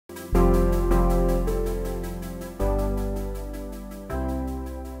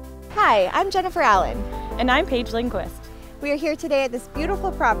Hi, I'm Jennifer Allen. And I'm Paige Lindquist. We are here today at this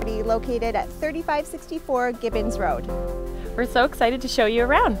beautiful property located at 3564 Gibbins Road. We're so excited to show you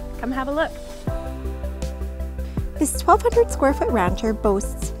around. Come have a look. This 1,200 square foot rancher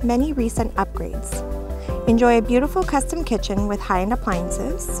boasts many recent upgrades. Enjoy a beautiful custom kitchen with high-end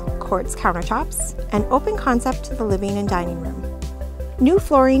appliances, quartz countertops, and open concept to the living and dining room. New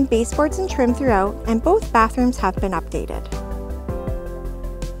flooring, baseboards, and trim throughout, and both bathrooms have been updated.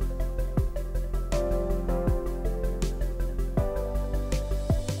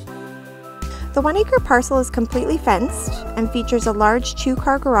 The 1-acre parcel is completely fenced and features a large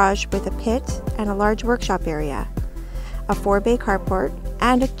 2-car garage with a pit and a large workshop area, a 4-bay carport,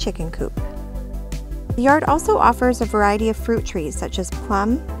 and a chicken coop. The yard also offers a variety of fruit trees such as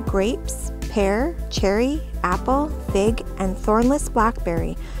plum, grapes, pear, cherry, apple, fig, and thornless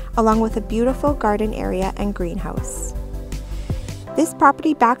blackberry, along with a beautiful garden area and greenhouse. This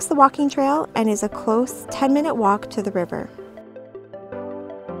property backs the walking trail and is a close 10-minute walk to the river.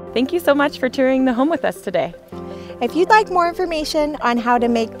 Thank you so much for touring the home with us today. If you'd like more information on how to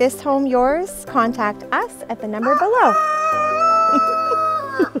make this home yours, contact us at the number below.